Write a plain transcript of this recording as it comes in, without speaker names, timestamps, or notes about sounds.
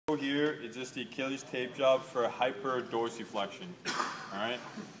here is just the Achilles tape job for hyper dorsiflexion. All right,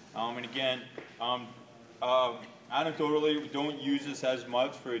 and again, anecdotally, we don't use this as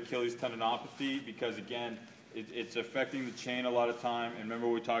much for Achilles tendinopathy because again, it's affecting the chain a lot of time. And remember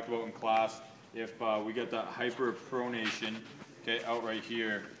what we talked about in class, if we get that hyperpronation, okay, out right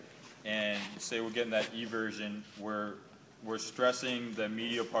here, and say we're getting that eversion, we're stressing the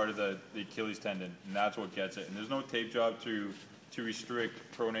medial part of the Achilles tendon, and that's what gets it. And there's no tape job to restrict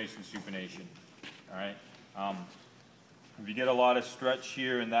pronation supination. All right. If you get a lot of stretch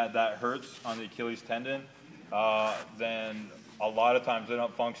here and that hurts on the Achilles tendon, then a lot of times they're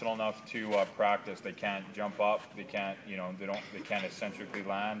not functional enough to practice. They can't jump up. They can't, they can't eccentrically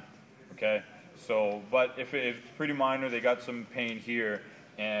land. Okay. So, but if it's pretty minor, they got some pain here,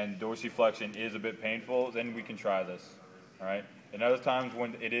 and dorsiflexion is a bit painful, then we can try this. All right. And other times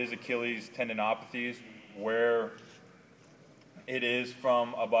when it is Achilles tendinopathies, where it is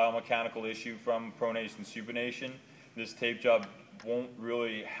from a biomechanical issue from pronation supination, this tape job won't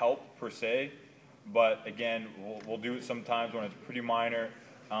really help per se, but again, we'll do it sometimes when it's pretty minor,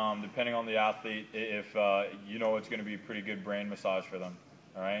 depending on the athlete, if it's going to be a pretty good brain massage for them.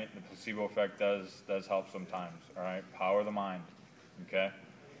 All right, the placebo effect does help sometimes. All right, power the mind. Okay,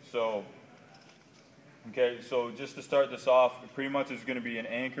 so just to start this off, pretty much it's going to be an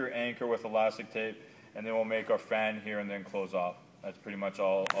anchor with elastic tape, and then we'll make our fan here and then close off. That's pretty much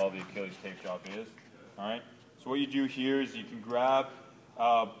all the Achilles tape job is. All right. So what you do here is you can grab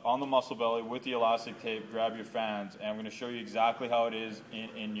on the muscle belly with the elastic tape, grab your fans, and I'm going to show you exactly how it is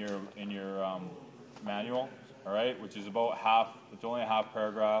in your manual. All right, which is about half. It's only a half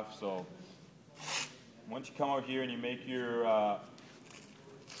paragraph. So once you come out here and you make your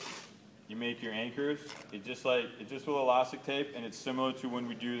anchors, it's just with elastic tape, and it's similar to when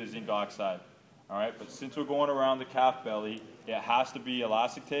we do the zinc oxide. All right, but since we're going around the calf belly, it has to be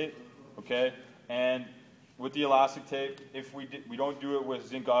elastic tape. Okay, and with the elastic tape, if we don't do it with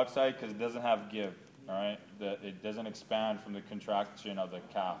zinc oxide because it doesn't have give. All right, it doesn't expand from the contraction of the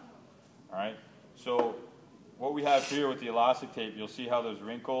calf. All right, so what we have here with the elastic tape, you'll see how there's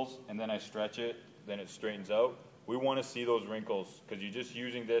wrinkles, and then I stretch it, then it straightens out. We want to see those wrinkles because you're just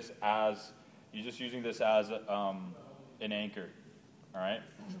using this as an anchor. All right,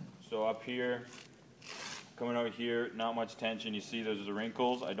 so up here, coming out here, not much tension. You see there's the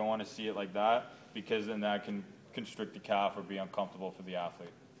wrinkles. I don't want to see it like that because then that can constrict the calf or be uncomfortable for the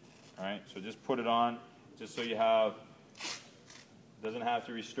athlete. All right, so just put it on, just so you have. Doesn't have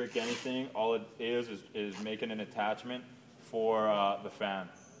to restrict anything. All it is making an attachment for the fan.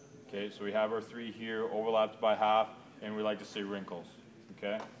 Okay, so we have our three here overlapped by half, and we like to say wrinkles.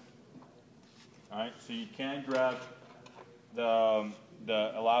 Okay. All right, so you can grab the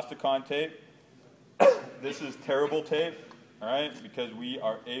elasticon tape. This is tearable tape, all right, because we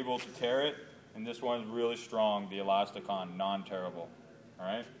are able to tear it, and this one's really strong, the elasticon, non-tearable. All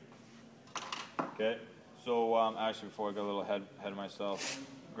right. Okay. So actually, before I get a little ahead of myself,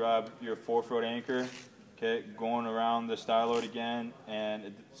 grab your forefoot anchor. Okay, going around the styloid again,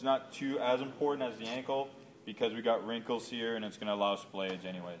 and it's not as important as the ankle because we got wrinkles here, and it's going to allow splayage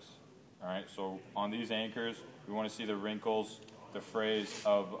anyways. All right, so on these anchors, we want to see the wrinkles, the frays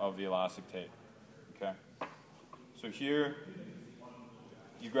of the elastic tape. Okay, so here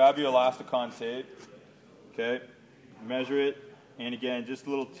you grab your elasticon tape. Okay, measure it. And again, just a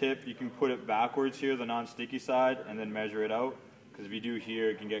little tip, you can put it backwards here, the non-sticky side, and then measure it out. Because if you do here,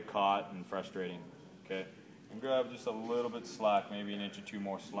 it can get caught and frustrating. Okay, and grab just a little bit slack, maybe an inch or two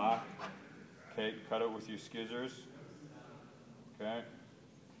more slack. Okay, cut it with your scissors. Okay,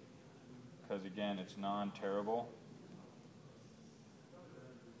 because again, it's non-tearable.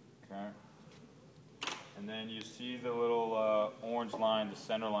 Okay, and then you see the little orange line, the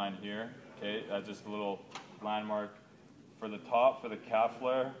center line here. Okay, that's just a little landmark. For the top, for the calf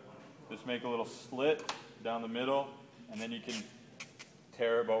flare, just make a little slit down the middle, and then you can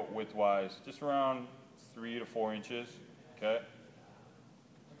tear about widthwise, just around 3 to 4 inches. Okay.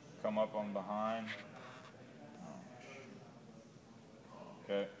 Come up on behind.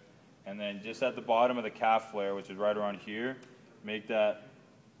 Okay. And then just at the bottom of the calf flare, which is right around here, make that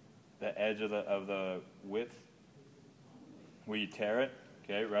the edge of the width where you tear it.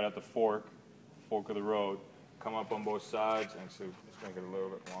 Okay, right at the fork of the road. Come up on both sides, and so let's make it a little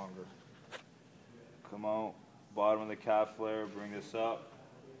bit longer. Come out, bottom of the calf flare, bring this up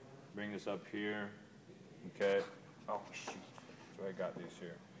here. Okay. Oh shoot, so I got these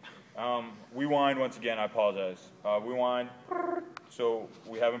here. We wind once again. I apologize. We wind. So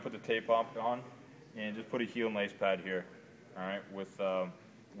we haven't put the tape on, and just put a heel and lace pad here. All right, with the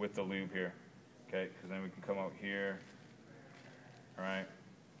lube here. Okay, because then we can come out here. All right.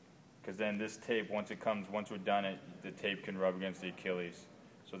 because then this tape, once we've done it, the tape can rub against the Achilles.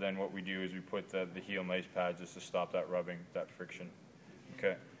 So then what we do is we put the heel and lace pad just to stop that rubbing, that friction.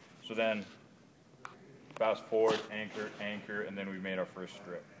 Okay, so then fast forward, anchor, anchor, and then we made our first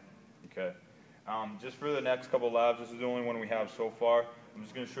strip. Okay, just for the next couple labs, this is the only one we have so far. I'm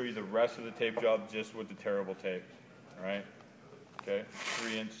just going to show you the rest of the tape job just with the tearable tape. All right, okay,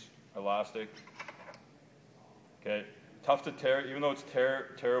 3-inch elastic. Okay, tough to tear, even though it's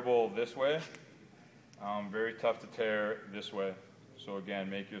tearable this way, very tough to tear this way. So again,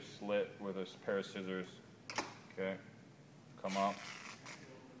 make your slit with a pair of scissors. Okay, come up,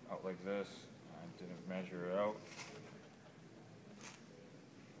 out like this. I didn't measure it out.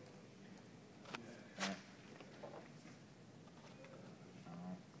 Okay.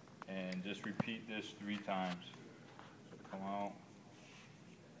 And just repeat this 3 times. So come out,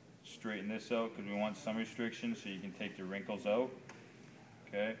 straighten this out because we want some restriction so you can take the wrinkles out.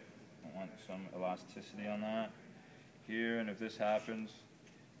 Okay, I want some elasticity on that. Here, and if this happens,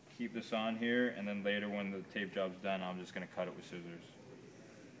 keep this on here, and then later when the tape job's done, I'm just going to cut it with scissors.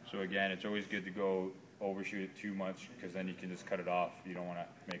 So again, it's always good to go overshoot it too much, because then you can just cut it off. You don't want to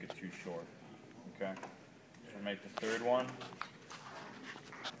make it too short. Okay, so make the third one.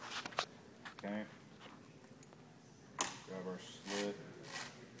 Okay, grab our slit,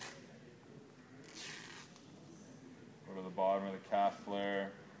 go to the bottom of the calf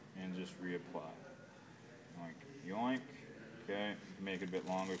flare, and just reapply. Yoink, yoink. Okay, make it a bit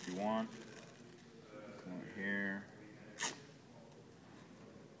longer if you want. Come over here,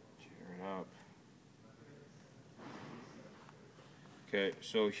 tear it up. Okay,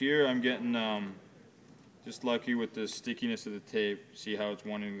 so here I'm getting just lucky with the stickiness of the tape. See how it's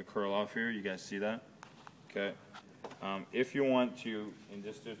wanting to curl off here? You guys see that? Okay. If you want to, and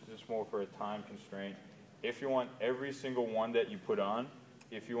just more for a time constraint, if you want every single one that you put on,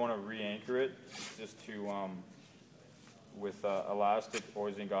 if you want to re-anchor it, just to with elastic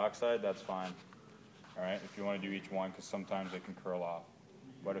or zinc oxide, that's fine. All right, if you want to do each one, because sometimes it can curl off.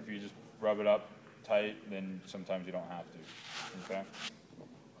 But if you just rub it up tight, then sometimes you don't have to. Okay.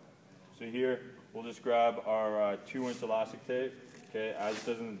 So here we'll just grab our 2-inch elastic tape. Okay, as it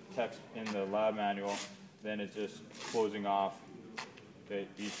says in the text in the lab manual, then it's just closing off. Okay,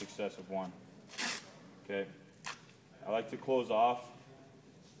 each successive one. Okay, I like to close off.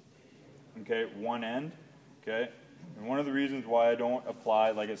 Okay, one end. Okay, and one of the reasons why I don't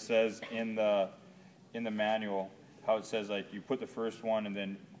apply, like it says in the manual, how it says like you put the first one and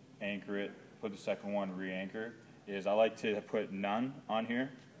then anchor it, put the second one, re-anchor, is I like to put none on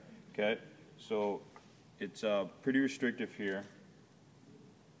here. Okay, so it's pretty restrictive here.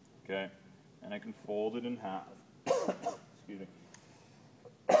 Okay, and I can fold it in half. Excuse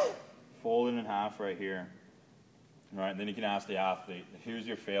me. Fold it in half right here. All right, then you can ask the athlete, here's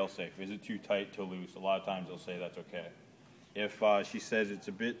your fail-safe. Is it too tight, too loose? A lot of times they'll say that's okay. If she says it's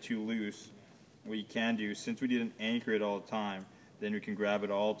a bit too loose, what you can do, since we didn't anchor it all the time, then we can grab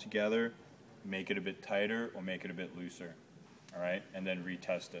it all together, make it a bit tighter or make it a bit looser. All right, and then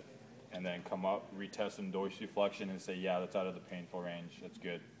retest it. And then come up, retest in dorsiflexion and say, yeah, that's out of the painful range. That's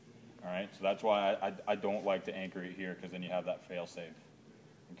good. All right, so that's why I don't like to anchor it here, because then you have that fail-safe.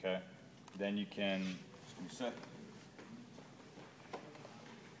 Okay, then you can, just give me a sec.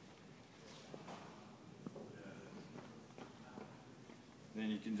 Then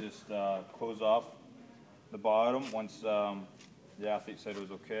you can just close off the bottom once the athlete said it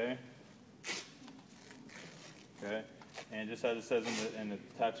was okay. Okay, and just as it says in the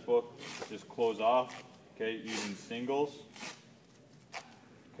textbook, just close off. Okay, using singles.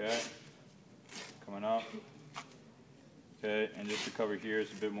 Okay, coming up. Okay, and just to cover here,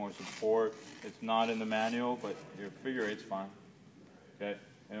 it's a bit more support. It's not in the manual, but your figure eight's fine. Okay,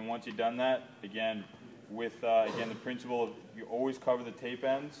 and once you've done that, again, with again the principle of you always cover the tape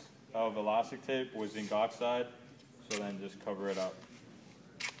ends of elastic tape with zinc oxide, so then just cover it up.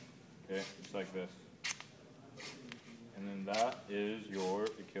 Okay, just like this. And then that is your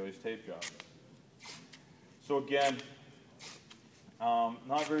Achilles tape job. So again,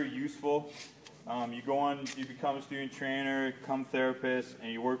 not very useful. You go on, you become a student trainer, become therapist,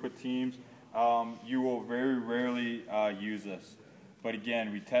 and you work with teams. You will very rarely use this. But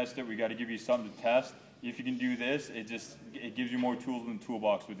again, we test it. We got to give you something to test. If you can do this, it gives you more tools in the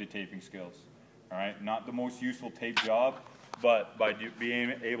toolbox with your taping skills. All right, not the most useful tape job, but by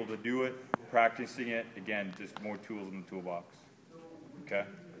being able to do it, practicing it, again, just more tools in the toolbox. Okay.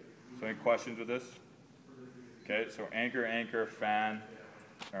 So any questions with this? Okay. So anchor, anchor, fan.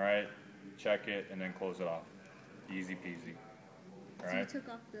 All right. Check it and then close it off. Easy peasy. All right. So you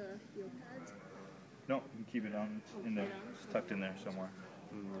took off your pad? No, you can keep it on in there. It's tucked in there somewhere.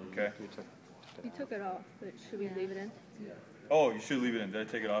 Okay. You took it off, but should we leave it in? Oh, you should leave it in. Did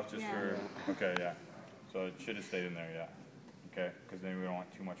I take it off just for? Okay, yeah. So it should have stayed in there, yeah. Okay, because then we don't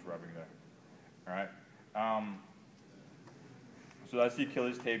want too much rubbing there. All right. So that's the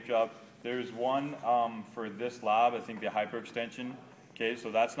Achilles tape job. There's one for this lab, I think the hyperextension. Okay,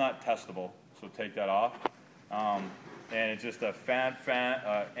 so that's not testable, so take that off. And it's just a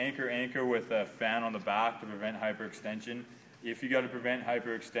anchor with a fan on the back to prevent hyperextension. If you got to prevent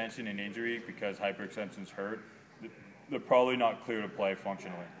hyperextension and injury because hyperextension's hurt, they're probably not clear to play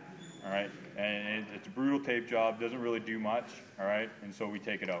functionally. All right, and it's a brutal tape job, doesn't really do much. All right, and so we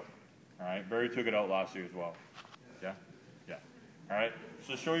take it out. All right, Barry took it out last year as well. Yeah, yeah. All right,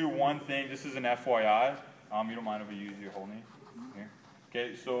 so to show you one thing, this is an FYI. You don't mind if I use your whole knee here?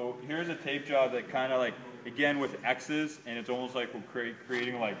 Okay, so here's a tape job that kind of like, again with X's, and it's almost like we're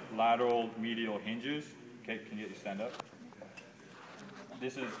creating like lateral medial hinges. Okay, can you get your stand up?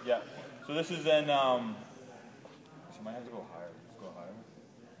 This is, yeah. So this is in, so might have to go higher. Let's go higher.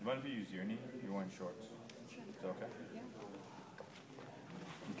 You mind if you use your knee? You're wearing shorts. Is that okay? Yeah.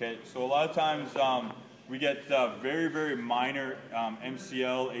 Okay, so a lot of times we get very, very minor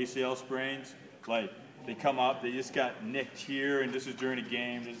MCL, ACL sprains. Like they come up, they just got nicked here, and this is during a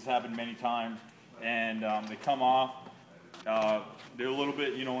game. This has happened many times. And they come off. They're a little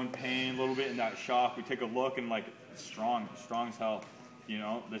bit, in pain, a little bit in that shock. We take a look and like, it's strong as hell.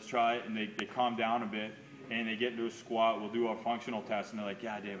 Let's try it. And they calm down a bit. And they get into a squat, we'll do our functional test, and they're like,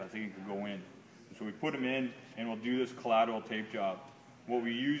 yeah, Dave, I think it could go in. So we put them in, and we'll do this collateral tape job. What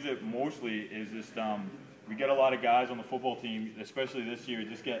we use it mostly is this, we get a lot of guys on the football team, especially this year,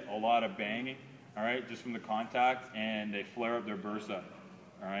 just get a lot of banging, all right, just from the contact, and they flare up their bursa,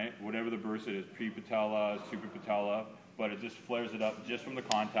 all right, whatever the bursa is, pre-patella, super-patella, but it just flares it up just from the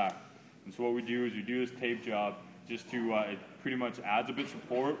contact. And so what we do is we do this tape job just to, it pretty much adds a bit of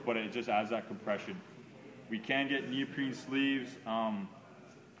support, but it just adds that compression. We can get neoprene sleeves.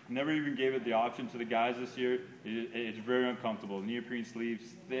 Never even gave it the option to the guys this year. It's very uncomfortable. Neoprene sleeves,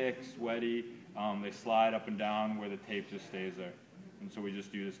 thick, sweaty. They slide up and down where the tape just stays there. And so we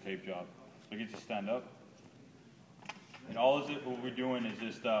just do this tape job. So get you stand up. And all what we're doing is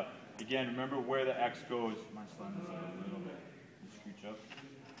just, again, remember where the X goes. Might slide this out a little bit. Scooch up.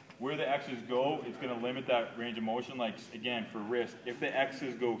 Where the X's go, it's going to limit that range of motion. Like, again, for wrist, if the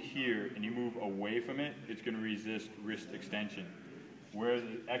X's go here and you move away from it, it's going to resist wrist extension. Where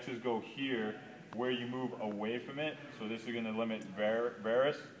the X's go here, where you move away from it, so this is going to limit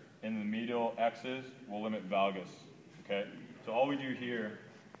varus, and the medial X's will limit valgus. Okay? So all we do here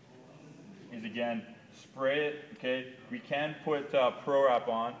is, again, spray it. Okay? We can put Pro Wrap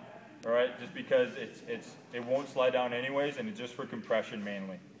on, all right, just because it won't slide down anyways, and it's just for compression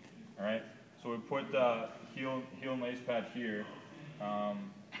mainly. All right, so we put heel and lace pad here.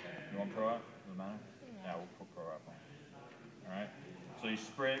 You want Pro Wrap? Does it matter? Yeah, we'll put Pro Wrap on. All right, so you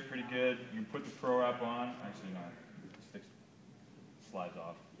spray it pretty good. You put the Pro Wrap on. Actually, no, it slides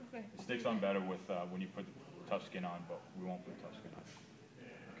off. Okay. It sticks on better with when you put tough skin on, but we won't put tough skin on.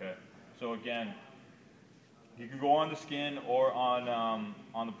 Okay, so again, you can go on the skin or on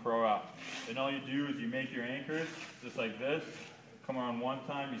the Pro Wrap. And all you do is you make your anchors just like this. Come around one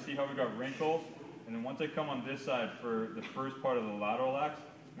time, you see how we got wrinkles? And then once I come on this side for the first part of the lateral X,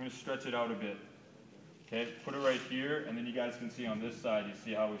 I'm going to stretch it out a bit. Okay, put it right here, and then you guys can see on this side, you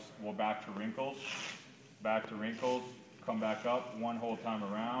see how we're back to wrinkles, come back up, one whole time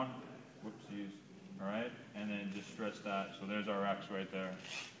around, whoopsies, all right, and then just stretch that. So there's our X right there.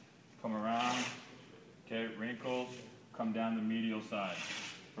 Come around, okay, wrinkles, come down the medial side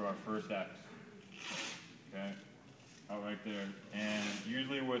for our first X, okay. Out right there, and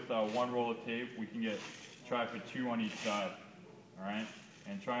usually with one roll of tape, we can try for 2 on each side, all right?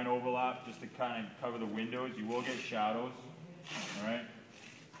 And try and overlap just to kind of cover the windows. You will get shadows, all right?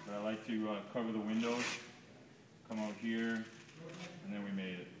 But I like to cover the windows, come out here, and then we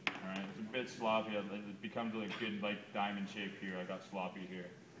made it, all right? It's a bit sloppy. It becomes like good like diamond shape here. I got sloppy here,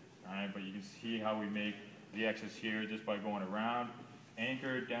 all right? But you can see how we make the X's here just by going around,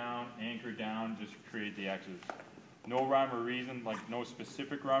 anchor down, just create the X's. No rhyme or reason, like no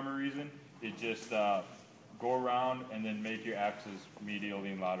specific rhyme or reason. It just go around and then make your X's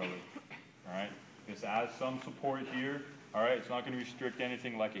medially and laterally. All right. This adds some support here. All right. It's not going to restrict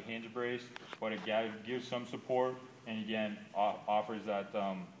anything like a hinge brace, but it gives some support, and again offers that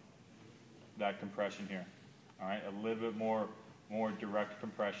that compression here. All right. A little bit more direct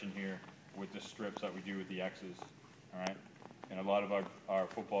compression here with the strips that we do with the X's. All right. And a lot of our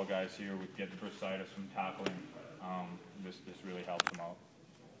football guys here would get the bursitis from tackling. This really helps them out.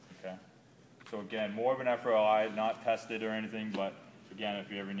 Okay. So again, more of an FYI, not tested or anything, but Again,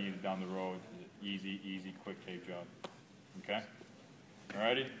 if you ever need it down the road, easy, quick tape job. Okay?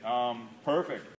 Alrighty? Perfect.